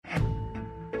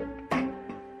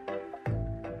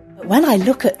when I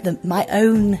look at my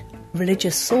own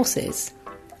religious sources,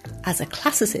 as a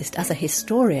classicist, as a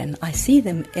historian, I see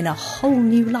them in a whole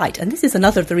new light. And this is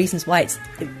another of the reasons why it's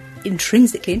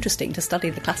intrinsically interesting to study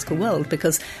the classical world,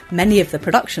 because many of the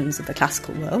productions of the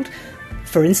classical world,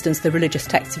 for instance, the religious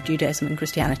texts of Judaism and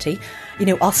Christianity,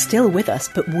 are still with us,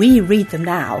 but we read them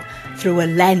now through a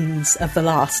lens of the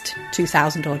last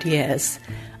 2,000 odd years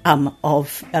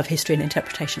of history and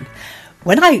interpretation.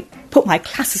 When I put my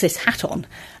classicist hat on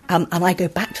and I go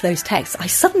back to those texts, I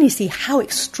suddenly see how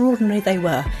extraordinary they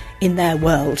were in their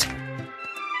world.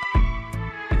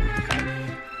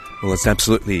 Well, it's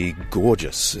absolutely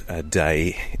gorgeous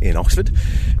day in Oxford,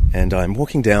 and I'm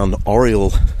walking down Oriel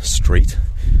Street,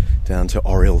 down to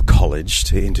Oriel College,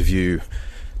 to interview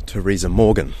Teresa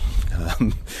Morgan.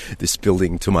 This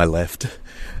building to my left,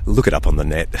 look it up on the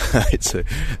net. It's a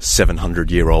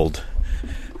 700-year-old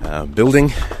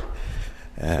building.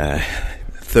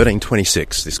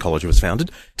 1326, this college was founded.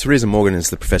 Teresa Morgan is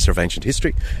the Professor of Ancient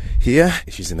History here.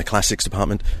 She's in the Classics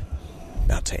department,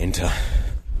 about to enter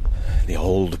the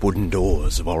old wooden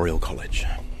doors of Oriel College.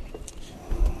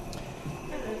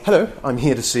 Hello, I'm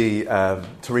here to see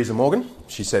Teresa Morgan.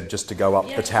 She said just to go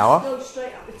up the tower. Go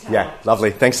straight up the tower. Yeah,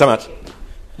 lovely. Thanks so much.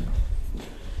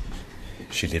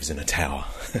 She lives in a tower.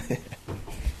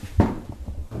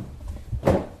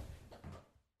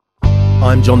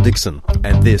 I'm John Dickson,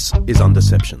 and this is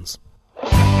Undeceptions.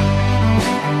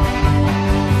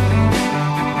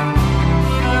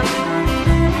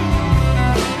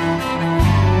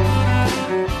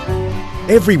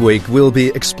 Every week we'll be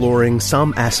exploring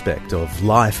some aspect of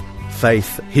life,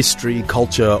 faith, history,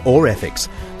 culture or ethics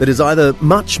that is either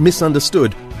much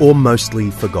misunderstood or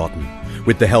mostly forgotten.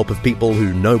 With the help of people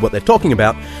who know what they're talking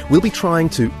about, we'll be trying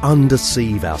to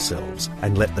undeceive ourselves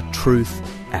and let the truth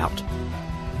out.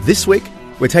 This week,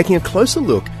 we're taking a closer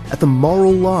look at the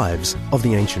moral lives of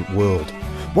the ancient world.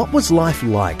 What was life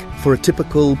like for a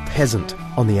typical peasant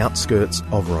on the outskirts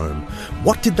of Rome?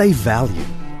 What did they value?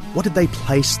 What did they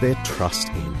place their trust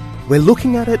in? We're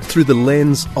looking at it through the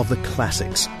lens of the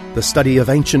classics, the study of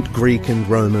ancient Greek and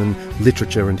Roman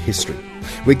literature and history.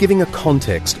 We're giving a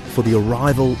context for the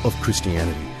arrival of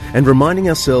Christianity and reminding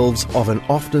ourselves of an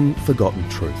often forgotten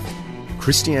truth.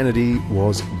 Christianity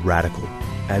was radical,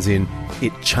 as in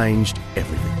it changed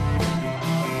everything.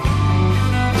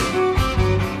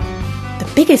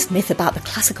 The biggest myth about the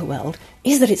classical world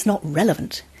is that it's not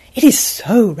relevant. It is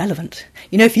so relevant.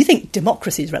 If you think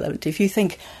democracy is relevant, if you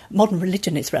think modern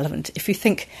religion is relevant, if you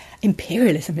think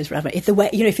imperialism is relevant, if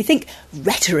you think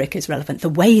rhetoric is relevant, the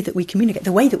way that we communicate,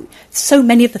 the way that so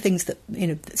many of the things that,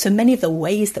 so many of the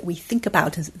ways that we think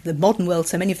about the modern world,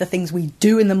 so many of the things we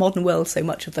do in the modern world, so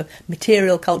much of the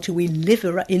material culture we live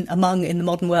among in the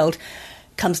modern world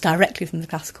comes directly from the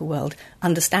classical world.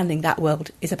 Understanding that world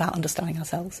is about understanding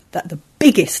ourselves. That the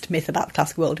biggest myth about the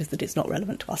classical world is that it's not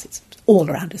relevant to us. It's all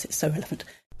around us. It's so relevant.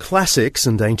 Classics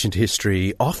and ancient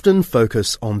history often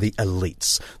focus on the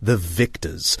elites, the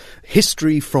victors,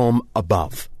 history from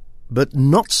above. But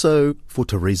not so for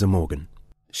Teresa Morgan.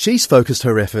 She's focused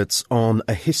her efforts on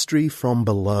a history from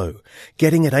below,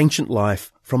 getting at ancient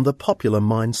life from the popular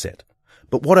mindset.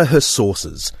 But what are her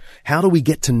sources? How do we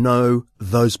get to know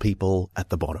those people at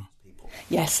the bottom?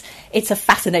 Yes, it's a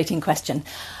fascinating question.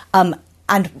 And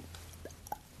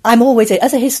I'm always,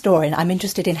 as a historian, I'm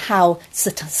interested in how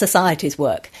societies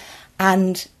work.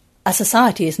 And a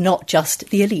society is not just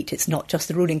the elite, it's not just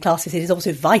the ruling classes, it is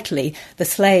also vitally the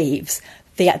slaves,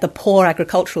 the poor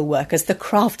agricultural workers, the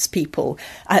craftspeople,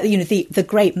 the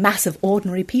great mass of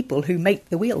ordinary people who make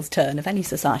the wheels turn of any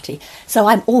society. So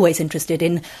I'm always interested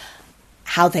in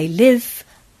how they live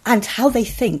and how they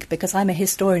think, because I'm a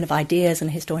historian of ideas and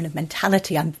a historian of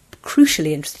mentality. I'm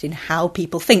crucially interested in how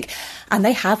people think, and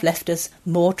they have left us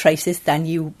more traces than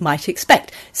you might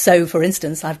expect. So, for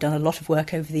instance, I've done a lot of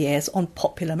work over the years on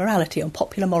popular morality, on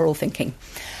popular moral thinking.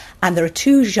 And there are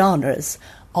two genres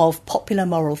of popular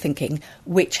moral thinking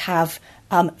which have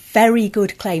very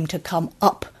good claim to come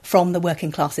up from the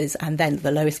working classes and then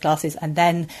the lowest classes and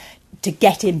then to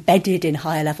get embedded in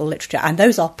higher level literature, and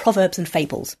those are proverbs and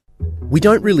fables. We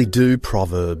don't really do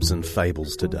proverbs and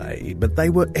fables today, but they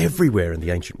were everywhere in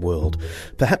the ancient world.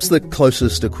 Perhaps the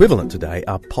closest equivalent today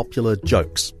are popular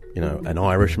jokes. An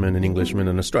Irishman, an Englishman,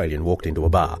 an Australian walked into a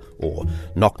bar, or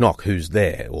knock knock, who's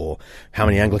there, or how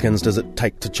many Anglicans does it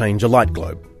take to change a light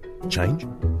globe? Change?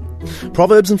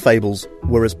 Proverbs and fables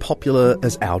were as popular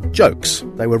as our jokes.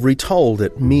 They were retold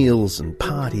at meals and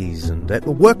parties and at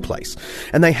the workplace,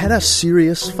 and they had a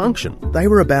serious function. They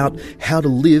were about how to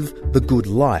live the good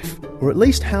life, or at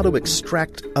least how to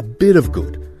extract a bit of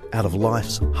good out of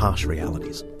life's harsh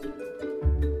realities.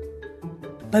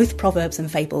 both proverbs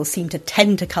and fables seem to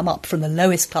tend to come up from the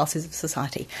lowest classes of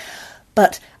society.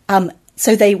 But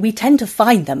we tend to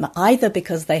find them either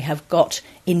because they have got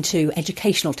into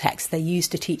educational texts they're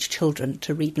used to teach children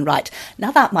to read and write.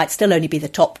 Now, that might still only be the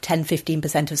top 10,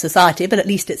 15% of society, but at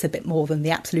least it's a bit more than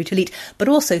the absolute elite. But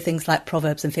also things like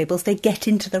proverbs and fables, they get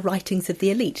into the writings of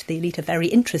the elite. The elite are very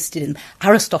interested in them.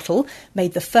 Aristotle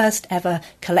made the first ever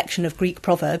collection of Greek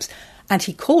proverbs, and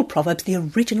he called proverbs the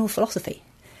original philosophy.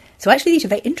 So actually, these are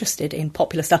very interested in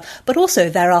popular stuff. But also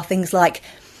there are things like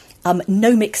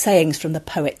gnomic sayings from the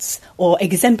poets, or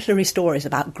exemplary stories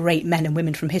about great men and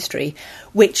women from history,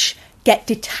 which get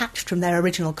detached from their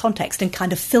original context and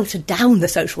kind of filter down the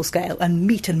social scale and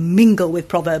meet and mingle with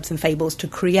proverbs and fables to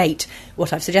create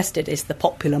what I've suggested is the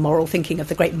popular moral thinking of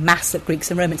the great mass of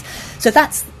Greeks and Romans. So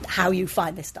that's how you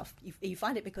find this stuff. You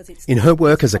find it because it's... In her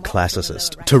work as a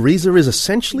classicist, Teresa is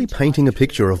essentially painting a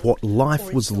picture of what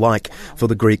life was like for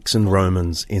the Greeks and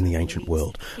Romans in the ancient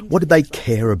world. What did they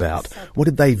care about? What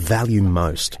did they value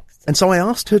most? And so I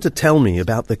asked her to tell me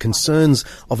about the concerns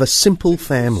of a simple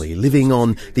family living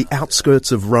on the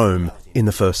outskirts of Rome in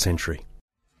the first century.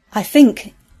 I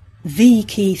think the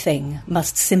key thing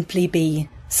must simply be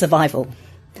survival.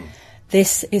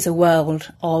 This is a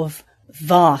world of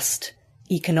vast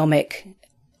economic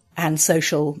and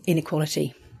social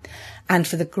inequality. And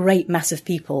for the great mass of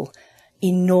people,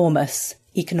 enormous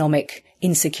economic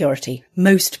insecurity.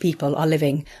 Most people are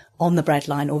living on the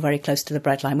breadline or very close to the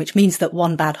breadline, which means that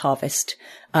one bad harvest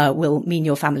will mean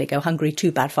your family go hungry.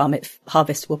 Two bad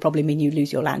harvests will probably mean you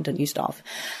lose your land and you starve.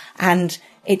 And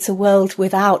it's a world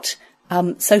without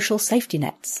social safety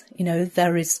nets. You know,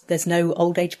 there's no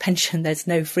old age pension, there's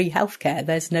no free healthcare,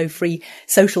 there's no free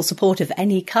social support of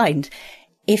any kind.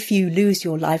 If you lose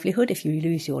your livelihood, if you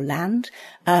lose your land,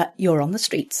 you're on the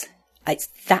streets. It's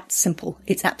that simple.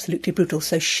 It's absolutely brutal.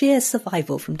 So sheer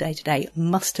survival from day to day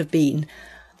must have been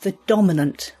the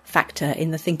dominant factor in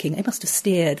the thinking. It must have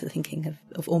steered the thinking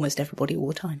of almost everybody all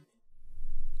the time.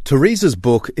 Teresa's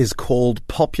book is called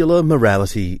Popular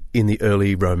Morality in the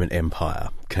Early Roman Empire,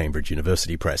 Cambridge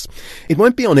University Press. It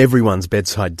won't be on everyone's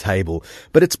bedside table,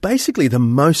 but it's basically the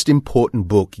most important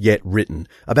book yet written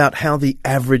about how the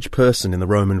average person in the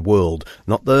Roman world,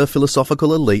 not the philosophical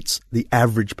elites, the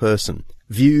average person,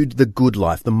 viewed the good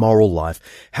life, the moral life,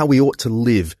 how we ought to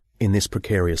live in this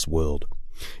precarious world.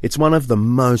 It's one of the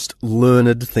most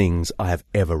learned things I have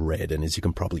ever read, and as you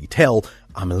can probably tell,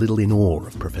 I'm a little in awe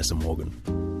of Professor Morgan.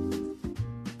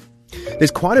 There's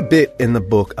quite a bit in the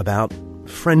book about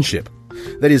friendship.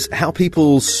 That is, how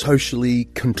people socially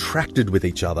contracted with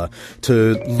each other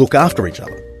to look after each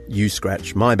other. You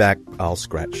scratch my back, I'll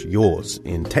scratch yours.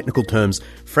 In technical terms,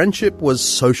 friendship was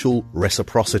social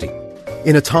reciprocity.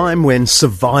 In a time when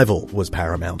survival was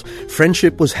paramount,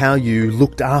 friendship was how you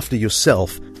looked after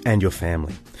yourself and your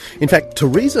family. In fact,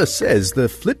 Teresa says the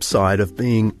flip side of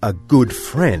being a good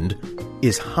friend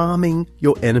is harming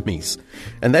your enemies.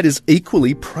 And that is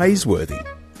equally praiseworthy.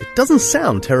 It doesn't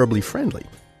sound terribly friendly.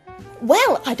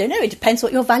 Well, I don't know. It depends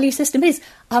what your value system is.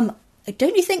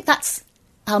 Don't you think that's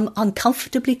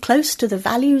uncomfortably close to the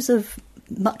values of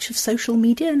much of social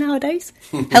media nowadays?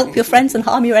 Help your friends and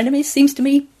harm your enemies seems to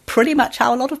me pretty much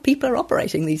how a lot of people are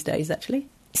operating these days, actually.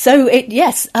 So,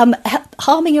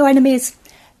 harming your enemies,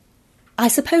 I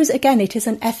suppose, again, it is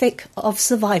an ethic of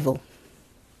survival.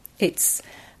 It's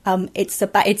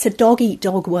a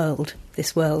dog-eat-dog world,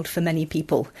 this world, for many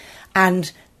people.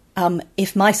 And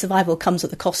if my survival comes at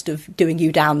the cost of doing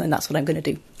you down, then that's what I'm going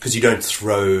to do. Because you don't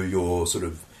throw your sort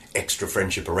of extra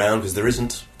friendship around, because there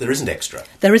isn't extra.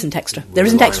 There isn't extra. There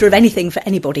isn't extra of anything for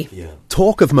anybody. Yeah.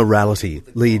 Talk of morality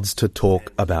leads to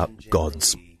talk about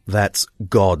gods. That's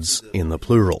gods in the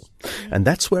plural. And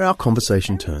that's where our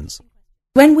conversation turns.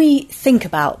 When we think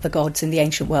about the gods in the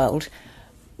ancient world,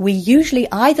 we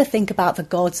usually either think about the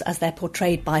gods as they're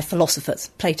portrayed by philosophers,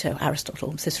 Plato,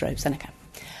 Aristotle, Cicero, Seneca,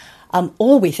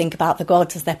 or we think about the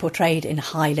gods as they're portrayed in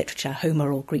high literature, Homer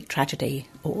or Greek tragedy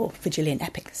or Virgilian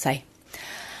epic, say.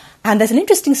 And there's an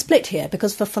interesting split here,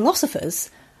 because for philosophers,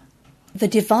 the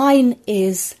divine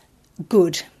is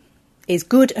good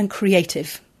and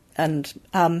creative and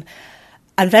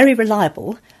very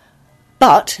reliable,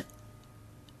 but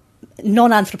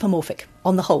non-anthropomorphic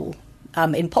on the whole.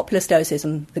 In popular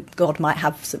Stoicism, the god might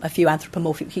have a few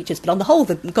anthropomorphic features, but on the whole,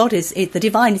 the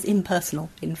divine is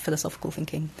impersonal in philosophical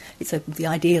thinking. It's the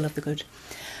ideal of the good.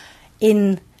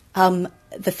 In the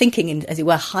thinking in, as it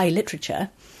were, high literature,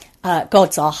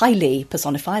 gods are highly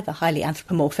personified, they're highly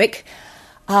anthropomorphic,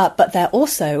 but they're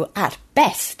also, at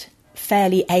best,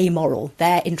 fairly amoral.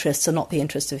 Their interests are not the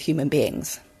interests of human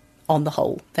beings, on the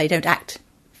whole. They don't act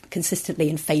consistently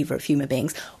in favour of human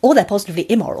beings, or they're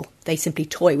positively immoral. They simply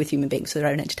toy with human beings for their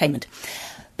own entertainment.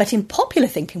 But in popular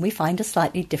thinking, we find a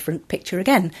slightly different picture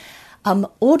again.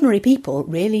 Ordinary people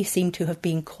really seem to have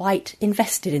been quite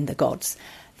invested in the gods.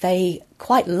 They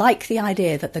quite like the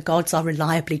idea that the gods are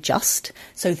reliably just.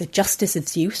 So the justice of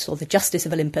Zeus or the justice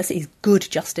of Olympus is good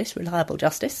justice, reliable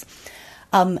justice.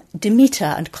 Demeter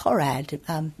and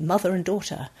Korad, mother and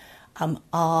daughter,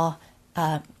 are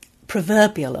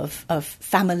proverbial of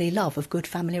family love, of good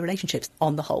family relationships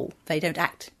on the whole. They don't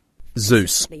act.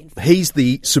 Zeus. He's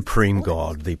the supreme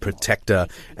god, the protector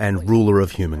and ruler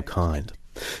of humankind.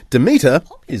 Demeter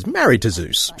is married to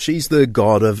Zeus. She's the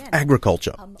god of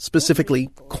agriculture, specifically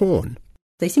corn.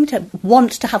 They seem to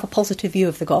want to have a positive view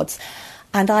of the gods,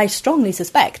 and I strongly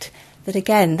suspect that,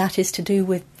 again, that is to do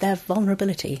with their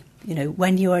vulnerability. You know,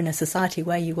 when you are in a society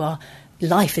where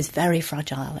life is very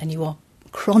fragile and you are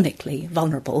chronically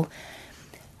vulnerable,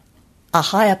 a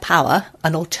higher power,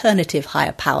 an alternative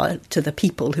higher power to the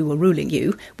people who are ruling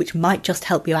you, which might just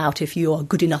help you out if you are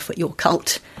good enough at your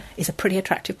cult, is a pretty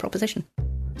attractive proposition.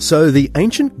 So the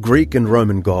ancient Greek and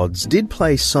Roman gods did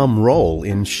play some role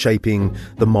in shaping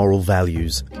the moral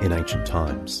values in ancient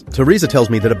times. Teresa tells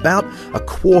me that about a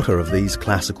quarter of these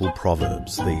classical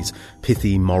proverbs, these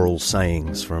pithy moral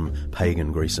sayings from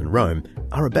pagan Greece and Rome,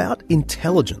 are about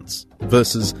intelligence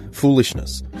versus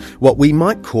foolishness, what we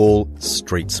might call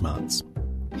street smarts.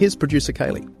 Here's producer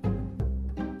Kaylee.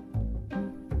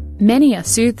 Many are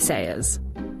soothsayers,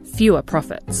 few are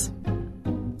prophets.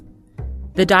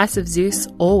 The dice of Zeus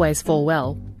always fall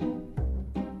well.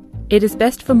 It is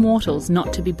best for mortals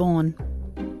not to be born.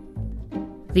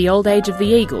 The old age of the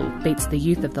eagle beats the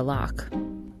youth of the lark.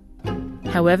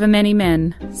 However many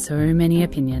men, so many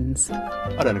opinions.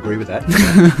 I don't agree with that.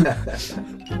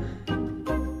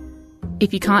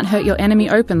 If you can't hurt your enemy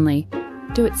openly,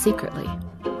 do it secretly.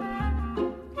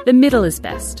 The middle is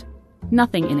best,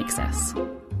 nothing in excess.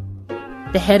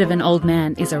 The head of an old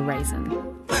man is a raisin.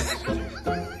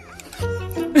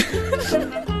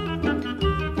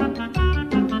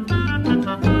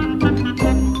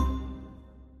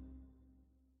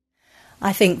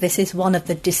 I think this is one of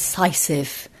the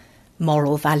decisive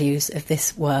moral values of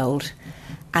this world.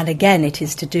 And again, it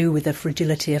is to do with the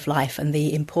fragility of life and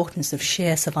the importance of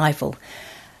sheer survival.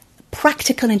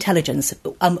 Practical intelligence,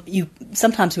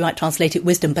 sometimes we might translate it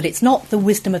wisdom, but it's not the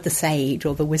wisdom of the sage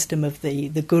or the wisdom of the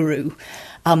guru.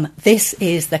 This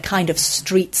is the kind of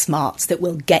street smarts that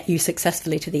will get you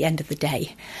successfully to the end of the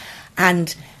day.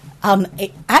 And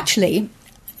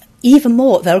even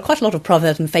more, there are quite a lot of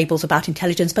proverbs and fables about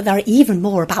intelligence, but there are even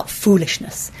more about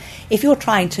foolishness. If you're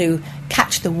trying to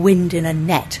catch the wind in a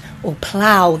net, or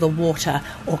plough the water,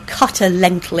 or cut a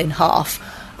lentil in half,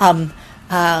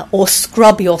 or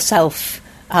scrub yourself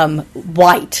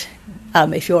white,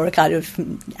 if you're a kind of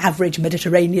average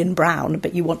Mediterranean brown,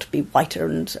 but you want to be whiter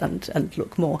and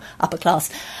look more upper class,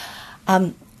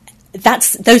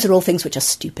 those are all things which are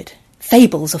stupid.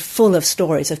 Fables are full of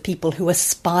stories of people who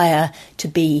aspire to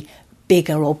be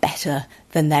bigger or better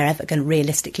than they're ever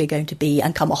realistically going to be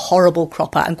and become a horrible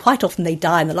cropper. And quite often they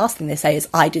die, and the last thing they say is,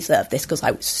 I deserve this because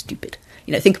I was stupid.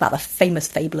 You know, think about the famous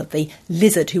fable of the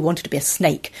lizard who wanted to be a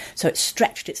snake, so it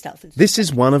stretched itself. This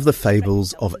is one of the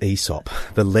fables of Aesop,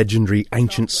 the legendary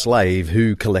ancient slave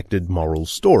who collected moral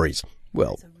stories.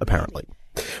 Well, apparently.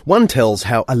 One tells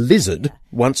how a lizard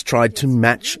once tried to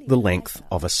match the length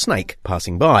of a snake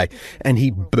passing by, and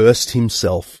he burst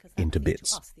himself into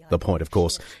bits. The point, of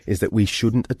course, is that we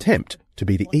shouldn't attempt to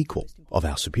be the equal of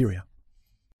our superior.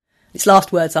 Its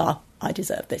last words are, I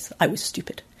deserve this, I was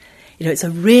stupid. You know,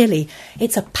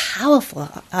 it's a powerful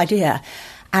idea,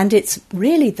 and it's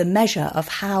really the measure of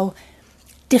how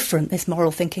different this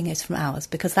moral thinking is from ours,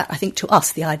 because that, I think, to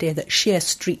us, the idea that sheer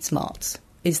street smarts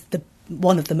is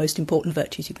one of the most important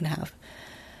virtues you can have,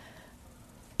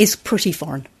 is pretty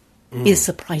foreign, is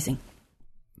surprising.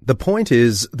 The point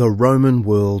is, the Roman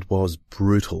world was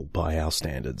brutal by our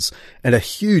standards, and a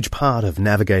huge part of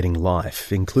navigating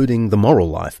life, including the moral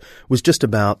life, was just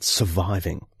about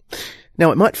surviving.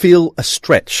 Now, it might feel a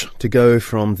stretch to go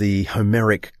from the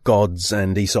Homeric gods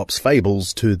and Aesop's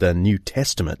fables to the New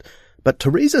Testament, but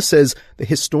Teresa says the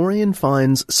historian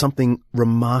finds something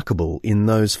remarkable in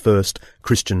those first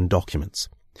Christian documents.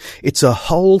 It's a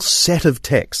whole set of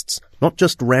texts, not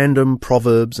just random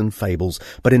proverbs and fables,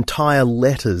 but entire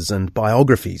letters and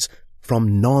biographies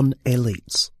from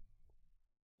non-elites.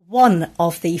 One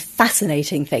of the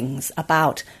fascinating things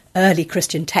about early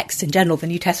Christian texts in general, the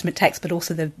New Testament text, but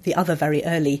also the other very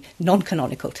early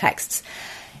non-canonical texts,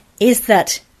 is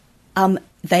that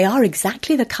they are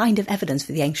exactly the kind of evidence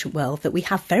for the ancient world that we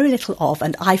have very little of,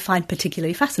 and I find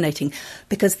particularly fascinating,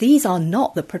 because these are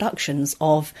not the productions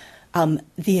of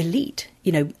the elite.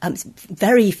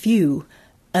 Very few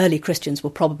early Christians were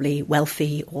probably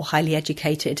wealthy or highly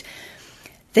educated.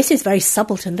 This is very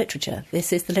subaltern literature.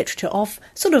 This is the literature of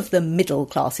sort of the middle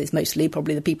classes, mostly,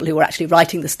 probably the people who were actually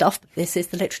writing the stuff. This is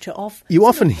the literature of... You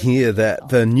often hear that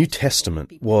the New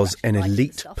Testament was an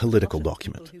elite political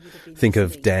document. Think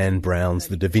of Dan Brown's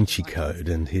The Da Vinci Code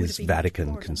and his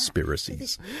Vatican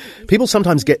conspiracies. People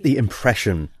sometimes get the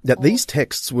impression that these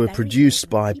texts were produced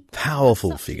by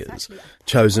powerful figures,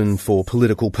 chosen for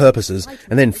political purposes,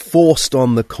 and then forced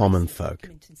on the common folk.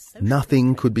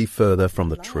 Nothing could be further from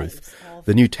the truth.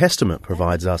 The New Testament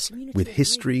provides us with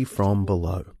history from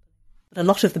below. A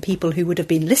lot of the people who would have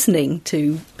been listening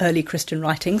to early Christian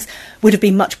writings would have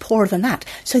been much poorer than that.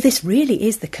 So this really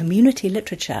is the community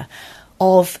literature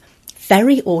of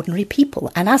very ordinary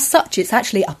people. And as such, it's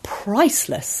actually a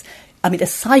priceless,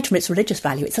 aside from its religious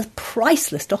value, it's a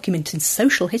priceless document in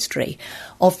social history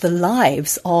of the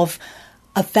lives of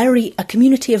a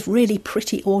community of really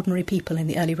pretty ordinary people in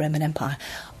the early Roman Empire,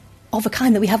 of a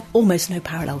kind that we have almost no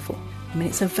parallel for.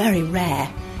 It's a very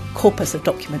rare corpus of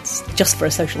documents just for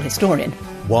a social historian.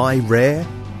 Why rare?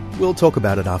 We'll talk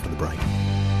about it after the break.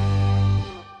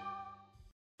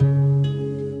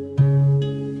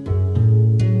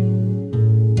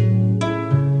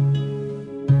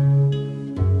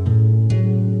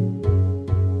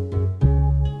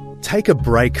 Take a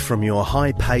break from your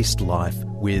high-paced life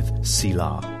with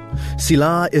Selah.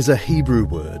 Selah is a Hebrew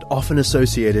word often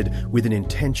associated with an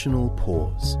intentional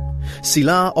pause.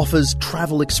 Selah offers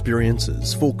travel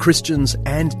experiences for Christians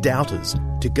and doubters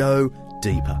to go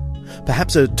deeper.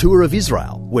 Perhaps a tour of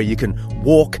Israel, where you can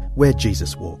walk where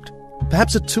Jesus walked.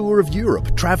 Perhaps a tour of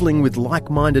Europe, travelling with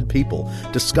like-minded people,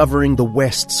 discovering the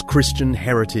West's Christian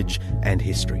heritage and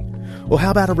history. Or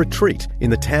how about a retreat in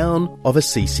the town of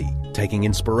Assisi, taking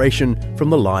inspiration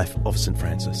from the life of St.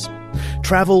 Francis?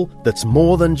 Travel that's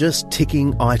more than just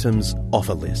ticking items off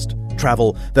a list.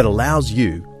 Travel that allows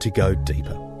you to go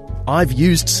deeper. I've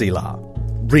used Selah.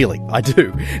 Really, I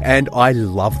do. And I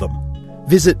love them.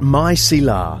 Visit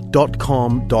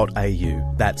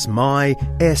myselah.com.au. That's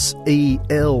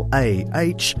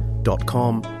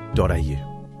myselah.com.au.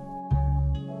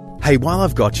 Hey, while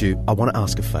I've got you, I want to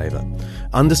ask a favour.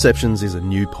 Undeceptions is a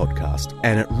new podcast,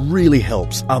 and it really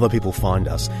helps other people find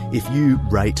us if you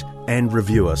rate and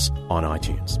review us on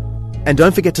iTunes. And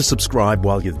don't forget to subscribe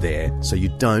while you're there so you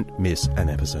don't miss an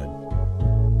episode.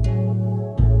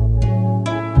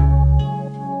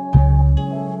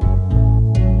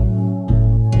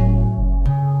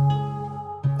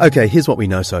 Okay, here's what we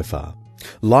know so far.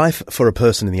 Life for a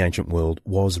person in the ancient world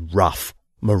was rough.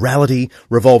 Morality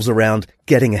revolves around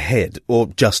getting ahead or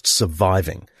just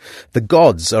surviving. The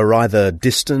gods are either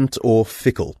distant or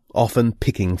fickle, often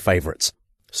picking favourites.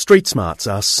 Street smarts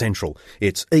are central.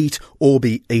 It's eat or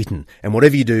be eaten, and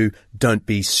whatever you do, don't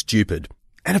be stupid.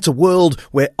 And it's a world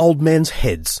where old men's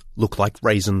heads look like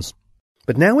raisins.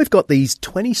 But now we've got these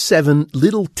 27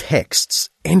 little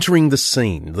texts entering the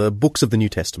scene, the books of the New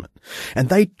Testament, and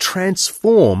they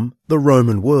transform the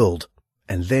Roman world,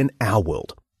 and then our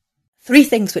world. Three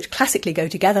things which classically go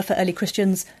together for early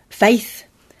Christians: faith,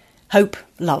 hope,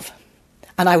 love.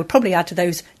 And I would probably add to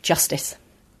those justice.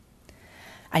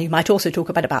 And you might also talk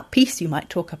about peace, you might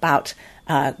talk about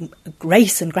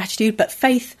grace and gratitude, but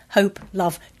faith, hope,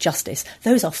 love, justice.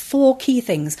 Those are four key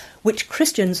things which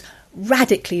Christians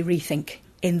radically rethink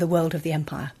in the world of the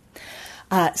empire.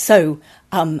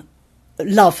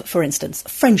 Love, for instance,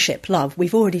 friendship, love.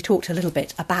 We've already talked a little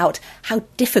bit about how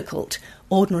difficult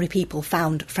ordinary people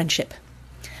found friendship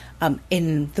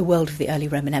in the world of the early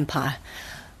Roman Empire.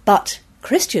 But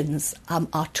Christians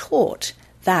are taught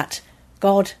that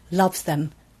God loves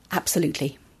them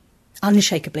absolutely,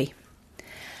 unshakably,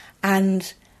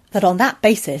 and that on that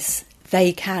basis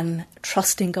they can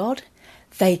trust in God,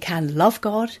 they can love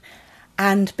God,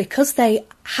 and because they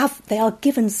are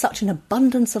given such an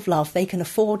abundance of love, they can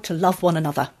afford to love one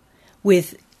another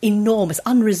with enormous,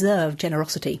 unreserved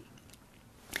generosity.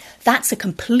 That's a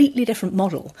completely different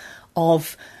model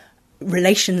of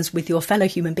relations with your fellow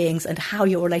human beings and how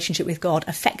your relationship with God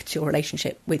affects your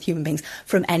relationship with human beings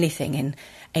from anything in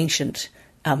ancient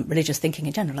religious thinking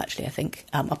in general, actually, I think.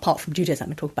 Apart from Judaism,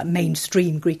 we talk about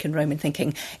mainstream Greek and Roman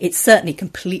thinking. It's certainly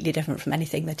completely different from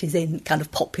anything that is in kind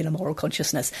of popular moral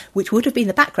consciousness, which would have been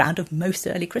the background of most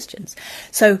early Christians.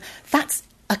 So that's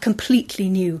a completely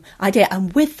new idea.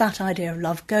 And with that idea of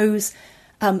love goes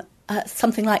a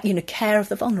something like, care of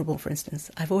the vulnerable, for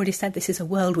instance. I've already said this is a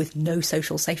world with no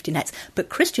social safety nets, but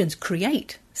Christians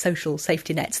create social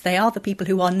safety nets. They are the people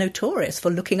who are notorious for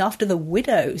looking after the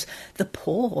widows, the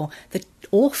poor, the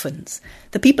orphans,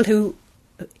 the people who,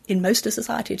 in most of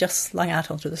society, are just slung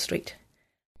out onto the street.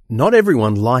 Not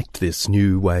everyone liked this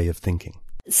new way of thinking.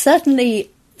 Certainly,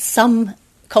 some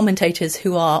commentators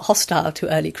who are hostile to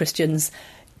early Christians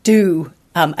do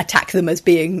attack them as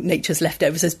being nature's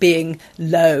leftovers, as being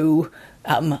low,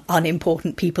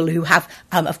 unimportant people who have...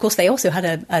 of course, they also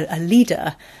had a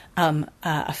leader,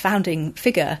 a founding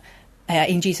figure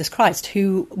in Jesus Christ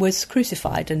who was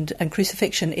crucified, and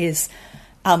crucifixion is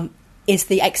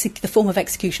the form of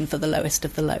execution for the lowest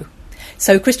of the low.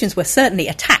 So Christians were certainly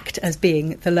attacked as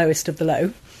being the lowest of the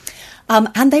low,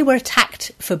 and they were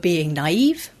attacked for being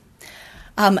naive.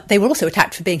 They were also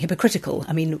attacked for being hypocritical.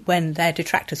 I mean, when their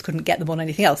detractors couldn't get them on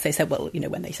anything else, they said, well,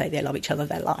 when they say they love each other,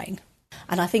 they're lying.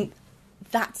 And I think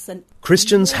that's...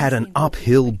 Christians had an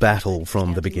uphill battle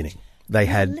from the beginning. They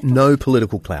had no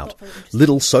political clout,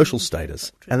 little social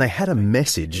status, and they had a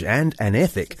message and an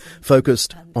ethic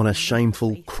focused on a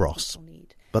shameful cross.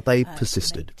 But they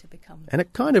persisted, and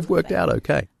it kind of worked out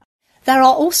okay. There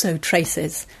are also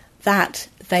traces that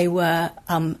they were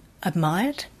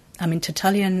admired. I mean,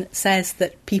 Tertullian says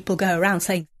that people go around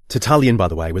saying... Tertullian, by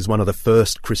the way, was one of the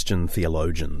first Christian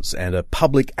theologians and a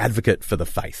public advocate for the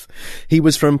faith. He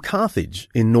was from Carthage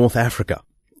in North Africa.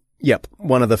 Yep,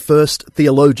 one of the first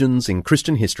theologians in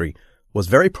Christian history was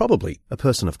very probably a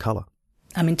person of colour.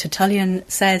 I mean, Tertullian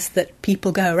says that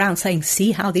people go around saying,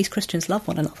 see how these Christians love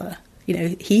one another.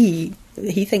 He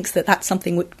thinks that that's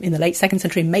something which, in the late 2nd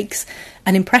century, makes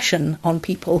an impression on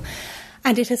people.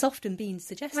 And it has often been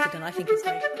suggested, and I think it's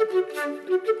very...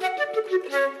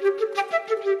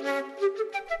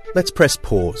 Let's press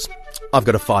pause. I've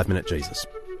got a 5-minute Jesus.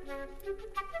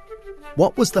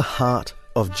 What was the heart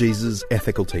of Jesus'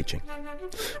 ethical teaching?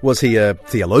 Was he a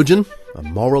theologian, a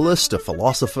moralist, a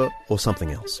philosopher, or something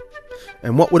else?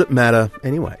 And what would it matter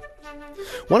anyway?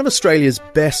 One of Australia's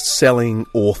best-selling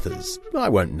authors, I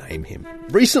won't name him,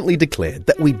 recently declared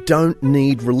that we don't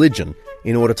need religion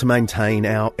in order to maintain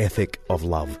our ethic of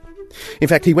love. In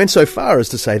fact, he went so far as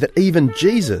to say that even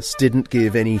Jesus didn't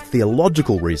give any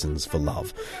theological reasons for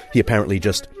love. He apparently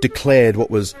just declared what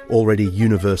was already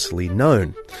universally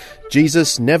known.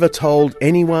 Jesus never told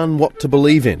anyone what to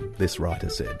believe in, this writer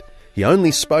said. He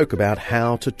only spoke about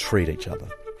how to treat each other.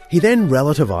 He then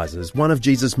relativises one of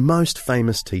Jesus' most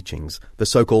famous teachings, the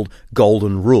so-called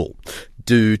Golden Rule.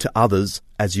 Do to others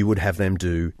as you would have them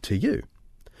do to you.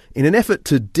 In an effort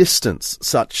to distance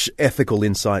such ethical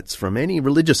insights from any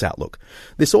religious outlook,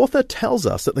 this author tells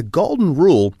us that the Golden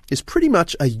Rule is pretty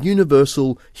much a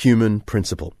universal human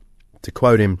principle. To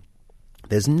quote him,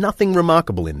 "There's nothing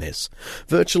remarkable in this.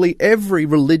 Virtually every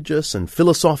religious and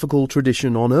philosophical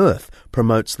tradition on earth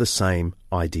promotes the same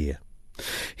idea."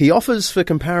 He offers for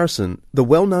comparison the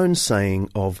well-known saying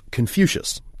of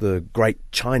Confucius, the great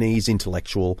Chinese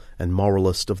intellectual and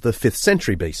moralist of the 5th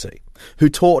century BC, who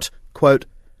taught, quote,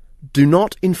 "Do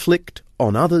not inflict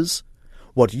on others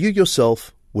what you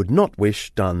yourself would not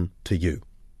wish done to you."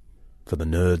 For the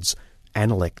nerds,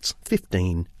 Analects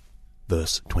 15,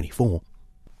 verse 24.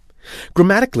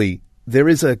 Grammatically, there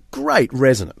is a great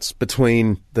resonance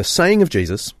between the saying of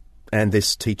Jesus and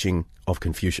this teaching of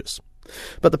Confucius.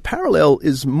 But the parallel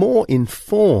is more in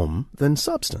form than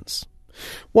substance.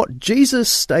 What Jesus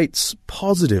states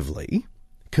positively,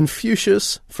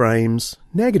 Confucius frames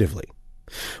negatively.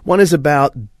 One is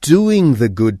about doing the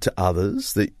good to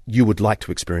others that you would like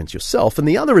to experience yourself, and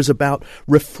the other is about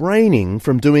refraining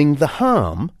from doing the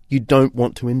harm you don't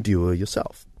want to endure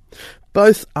yourself.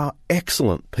 Both are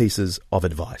excellent pieces of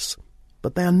advice,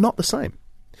 but they are not the same.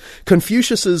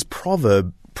 Confucius's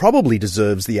proverb probably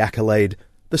deserves the accolade,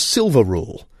 the silver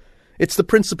rule. It's the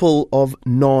principle of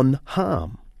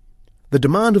non-harm. The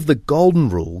demand of the Golden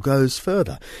Rule goes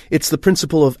further. It's the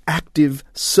principle of active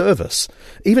service,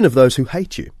 even of those who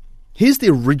hate you. Here's the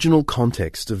original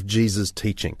context of Jesus'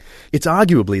 teaching. It's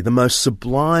arguably the most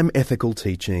sublime ethical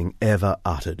teaching ever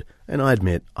uttered, and I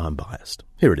admit I'm biased.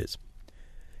 Here it is.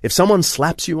 If someone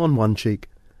slaps you on one cheek,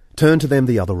 turn to them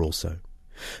the other also.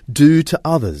 Do to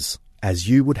others as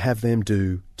you would have them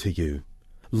do to you.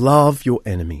 Love your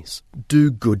enemies, do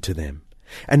good to them,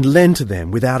 and lend to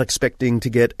them without expecting to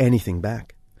get anything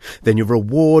back. Then your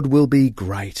reward will be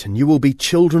great, and you will be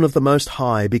children of the Most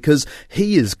High, because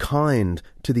He is kind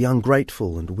to the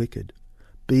ungrateful and wicked.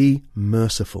 Be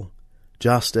merciful,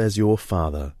 just as your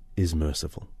Father is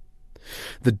merciful.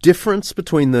 The difference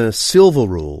between the silver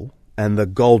rule and the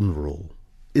golden rule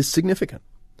is significant.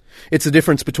 It's the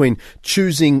difference between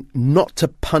choosing not to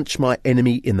punch my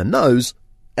enemy in the nose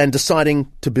and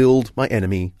deciding to build my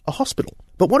enemy a hospital.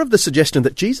 But what of the suggestion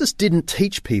that Jesus didn't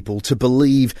teach people to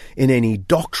believe in any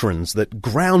doctrines that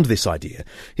ground this idea?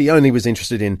 He only was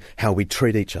interested in how we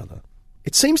treat each other.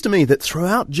 It seems to me that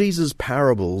throughout Jesus'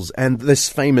 parables and this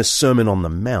famous Sermon on the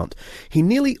Mount, he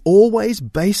nearly always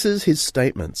bases his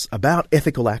statements about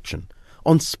ethical action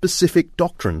on specific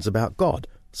doctrines about God,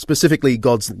 specifically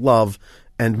God's love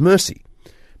and mercy.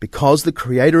 Because the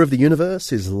creator of the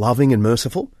universe is loving and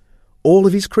merciful, all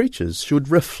of his creatures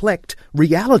should reflect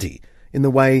reality in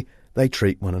the way they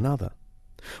treat one another.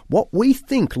 What we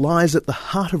think lies at the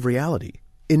heart of reality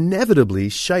inevitably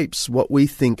shapes what we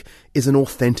think is an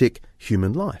authentic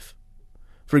human life.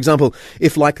 For example,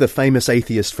 if, like the famous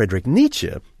atheist Friedrich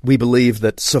Nietzsche, we believe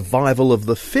that survival of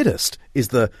the fittest is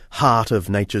the heart of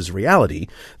nature's reality,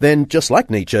 then, just like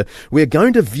Nietzsche, we're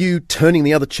going to view turning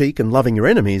the other cheek and loving your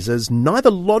enemies as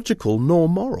neither logical nor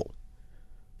moral.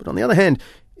 But on the other hand,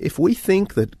 if we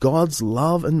think that God's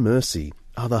love and mercy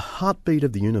are the heartbeat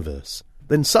of the universe,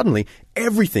 then suddenly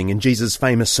everything in Jesus'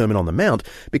 famous Sermon on the Mount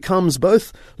becomes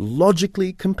both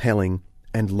logically compelling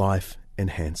and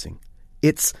life-enhancing.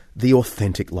 It's the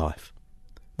authentic life.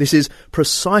 This is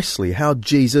precisely how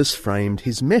Jesus framed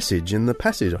his message in the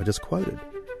passage I just quoted.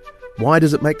 Why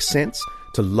does it make sense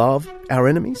to love our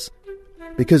enemies?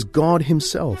 Because God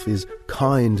himself is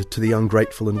kind to the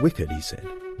ungrateful and wicked, he said.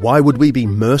 Why would we be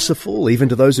merciful even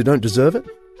to those who don't deserve it?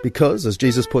 Because, as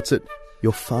Jesus puts it,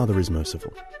 your Father is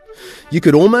merciful. You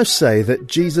could almost say that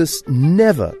Jesus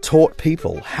never taught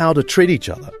people how to treat each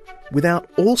other without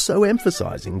also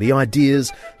emphasizing the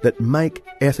ideas that make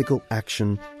ethical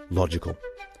action logical.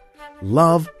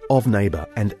 Love of neighbour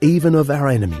and even of our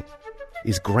enemy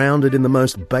is grounded in the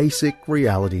most basic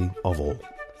reality of all,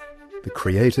 the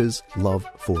Creator's love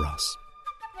for us.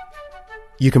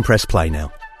 You can press play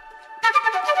now.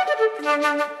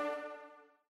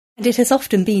 And it has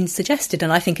often been suggested,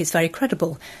 and I think it's very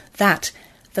credible, that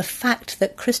the fact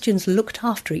that Christians looked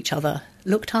after each other,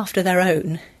 looked after their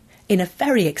own, in a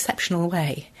very exceptional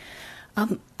way,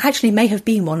 actually may have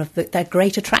been one of their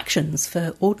great attractions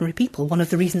for ordinary people. One of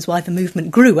the reasons why the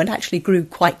movement grew, and actually grew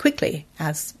quite quickly,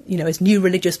 as new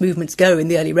religious movements go in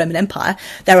the early Roman Empire.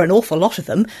 There are an awful lot of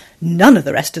them. None of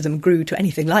the rest of them grew to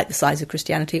anything like the size of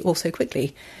Christianity or so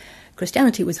quickly.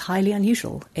 Christianity was highly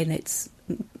unusual in its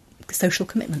social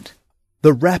commitment.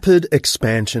 The rapid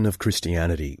expansion of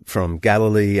Christianity from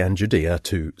Galilee and Judea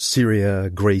to Syria,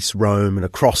 Greece, Rome, and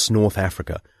across North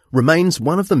Africa remains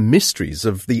one of the mysteries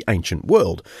of the ancient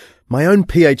world. My own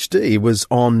PhD was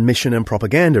on mission and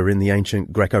propaganda in the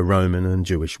ancient Greco-Roman and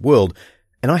Jewish world,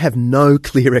 and I have no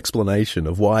clear explanation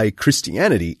of why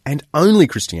Christianity, and only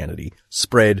Christianity,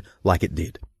 spread like it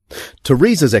did.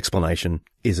 Teresa's explanation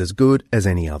is as good as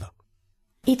any other.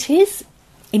 It is,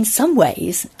 in some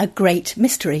ways, a great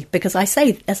mystery, because as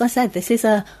I said, this is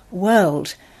a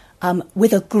world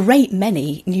with a great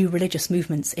many new religious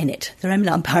movements in it. The Roman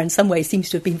Empire, in some ways, seems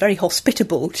to have been very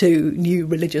hospitable to new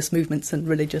religious movements and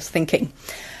religious thinking.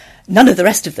 None of the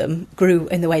rest of them grew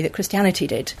in the way that Christianity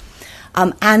did.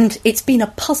 And it's been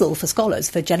a puzzle for scholars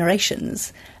for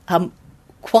generations,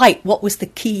 quite what was the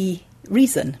key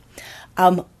reason.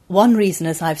 One reason,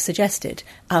 as I've suggested,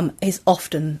 is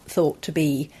often thought to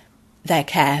be their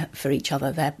care for each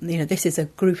other. This is a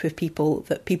group of people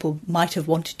that people might have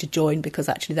wanted to join because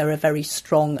actually they're a very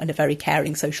strong and a very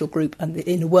caring social group, and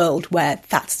in a world where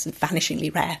that's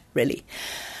vanishingly rare, really.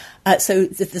 So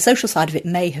the social side of it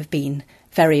may have been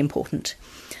very important.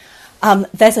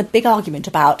 There's a big argument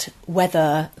about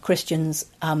whether Christians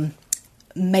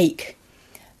make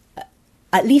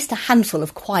at least a handful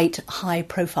of quite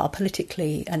high-profile,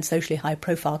 politically and socially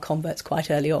high-profile converts quite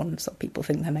early on. Some people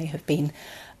think there may have been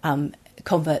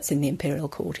converts in the imperial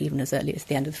court even as early as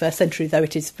the end of the 1st century, though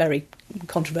it is very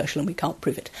controversial and we can't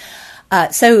prove it.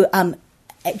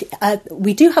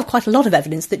 We do have quite a lot of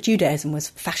evidence that Judaism was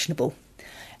fashionable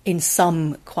in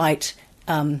some quite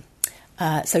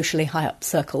socially high-up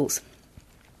circles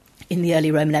in the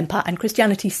early Roman Empire, and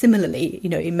Christianity similarly.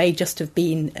 It may just have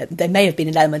been, there may have been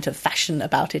an element of fashion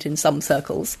about it in some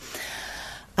circles.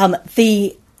 But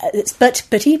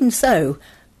even so,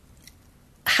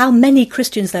 how many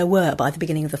Christians there were by the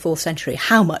beginning of the 4th century,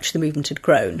 how much the movement had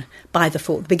grown by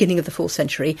the beginning of the 4th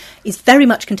century, is very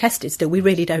much contested still. We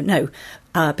really don't know,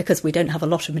 because we don't have a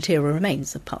lot of material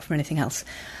remains apart from anything else.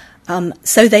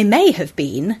 So they may have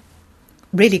been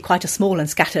really quite a small and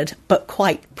scattered, but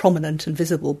quite prominent and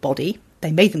visible body.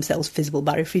 They made themselves visible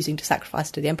by refusing to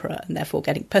sacrifice to the emperor and therefore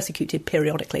getting persecuted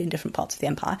periodically in different parts of the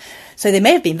empire. So they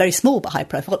may have been very small but high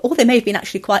profile, or they may have been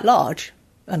actually quite large,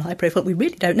 an high profile, we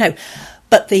really don't know.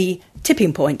 But the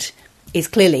tipping point is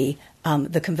clearly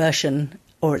the conversion,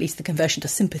 or at least the conversion to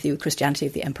sympathy with Christianity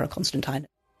of the Emperor Constantine.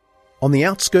 On the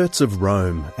outskirts of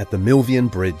Rome, at the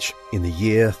Milvian Bridge in the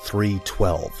year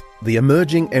 312, the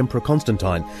emerging Emperor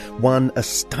Constantine won a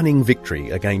stunning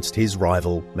victory against his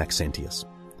rival Maxentius.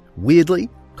 Weirdly,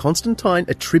 Constantine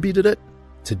attributed it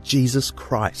to Jesus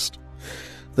Christ.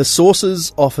 The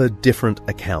sources offer different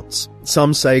accounts.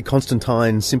 Some say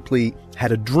Constantine simply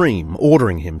had a dream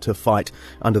ordering him to fight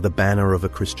under the banner of a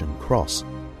Christian cross.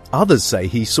 Others say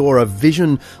he saw a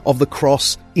vision of the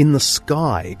cross in the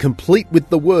sky, complete with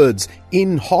the words,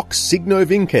 "In hoc signo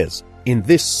vinces," in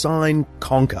this sign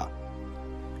conquer.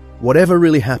 Whatever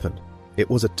really happened, it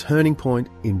was a turning point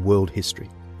in world history.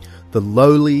 The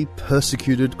lowly,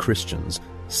 persecuted Christians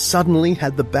suddenly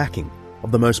had the backing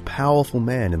of the most powerful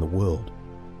man in the world.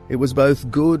 It was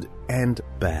both good and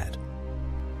bad.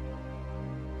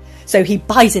 So he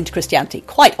buys into Christianity.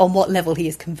 Quite on what level he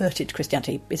is converted to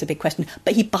Christianity is a big question,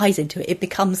 but he buys into it. It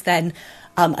becomes then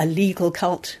a legal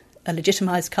cult, a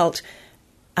legitimised cult.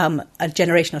 A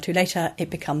generation or two later, it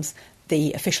becomes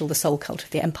the sole cult of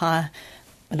the empire.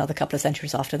 Another couple of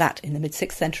centuries after that, in the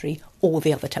mid-6th century, all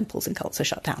the other temples and cults are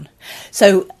shut down.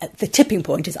 So the tipping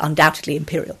point is undoubtedly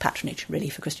imperial patronage, really,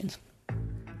 for Christians.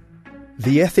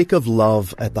 The ethic of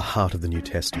love at the heart of the New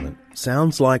Testament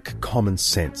sounds like common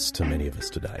sense to many of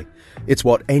us today. It's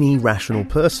what any rational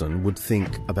person would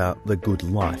think about the good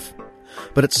life.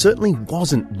 But it certainly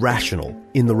wasn't rational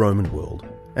in the Roman world,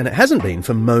 and it hasn't been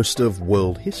for most of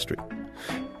world history.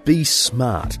 Be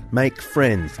smart, make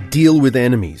friends, deal with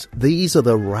enemies. These are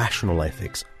the rational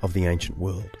ethics of the ancient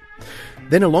world.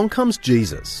 Then along comes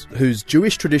Jesus, whose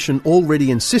Jewish tradition already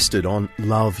insisted on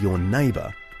love your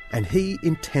neighbour, and he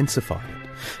intensified it.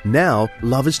 Now,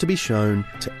 love is to be shown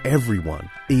to everyone,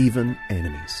 even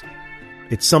enemies.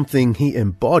 It's something he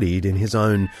embodied in his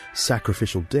own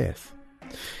sacrificial death.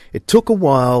 It took a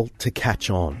while to catch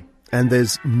on, and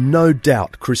there's no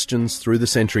doubt Christians through the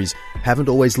centuries haven't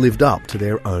always lived up to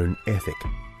their own ethic.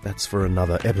 That's for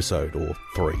another episode or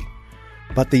 3.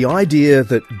 But the idea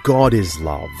that God is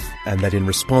love, and that in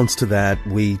response to that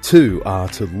we too are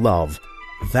to love,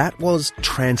 that was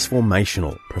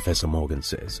transformational, Professor Morgan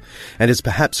says, and is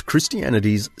perhaps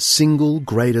Christianity's single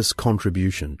greatest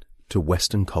contribution to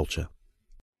Western culture.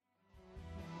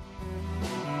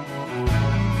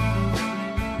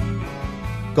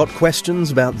 Got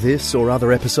questions about this or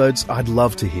other episodes? I'd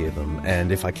love to hear them,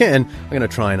 and if I can, I'm going to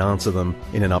try and answer them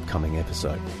in an upcoming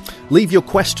episode. Leave your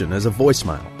question as a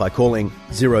voicemail by calling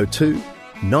 02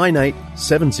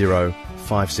 9870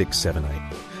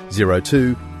 5678.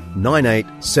 02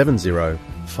 9870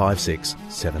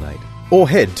 5678. Or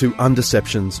head to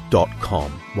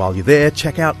Undeceptions.com. While you're there,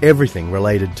 check out everything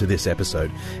related to this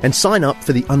episode and sign up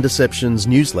for the Undeceptions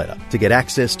newsletter to get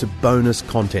access to bonus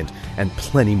content and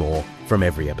plenty more from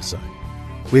every episode.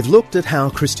 We've looked at how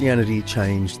Christianity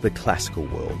changed the classical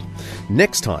world.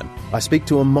 Next time, I speak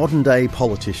to a modern-day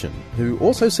politician who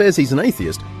also says he's an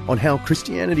atheist on how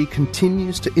Christianity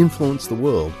continues to influence the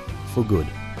world for good.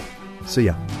 See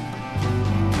ya.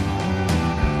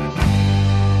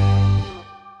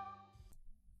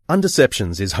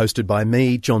 Undeceptions is hosted by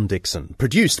me, John Dickson,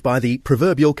 produced by the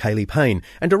proverbial Kaylee Payne,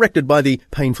 and directed by the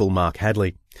painful Mark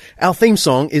Hadley. Our theme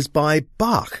song is by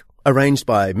Bach, arranged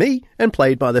by me and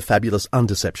played by the fabulous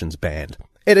Undeceptions band.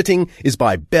 Editing is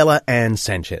by Bella Ann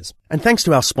Sanchez. And thanks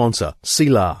to our sponsor,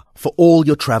 CELAR, for all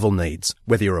your travel needs,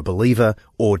 whether you're a believer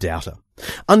or doubter.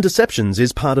 Undeceptions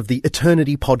is part of the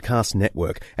Eternity Podcast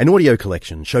Network, an audio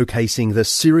collection showcasing the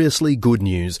seriously good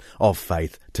news of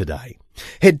faith today.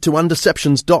 Head to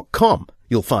Undeceptions.com.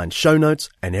 You'll find show notes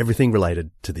and everything related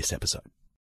to this episode.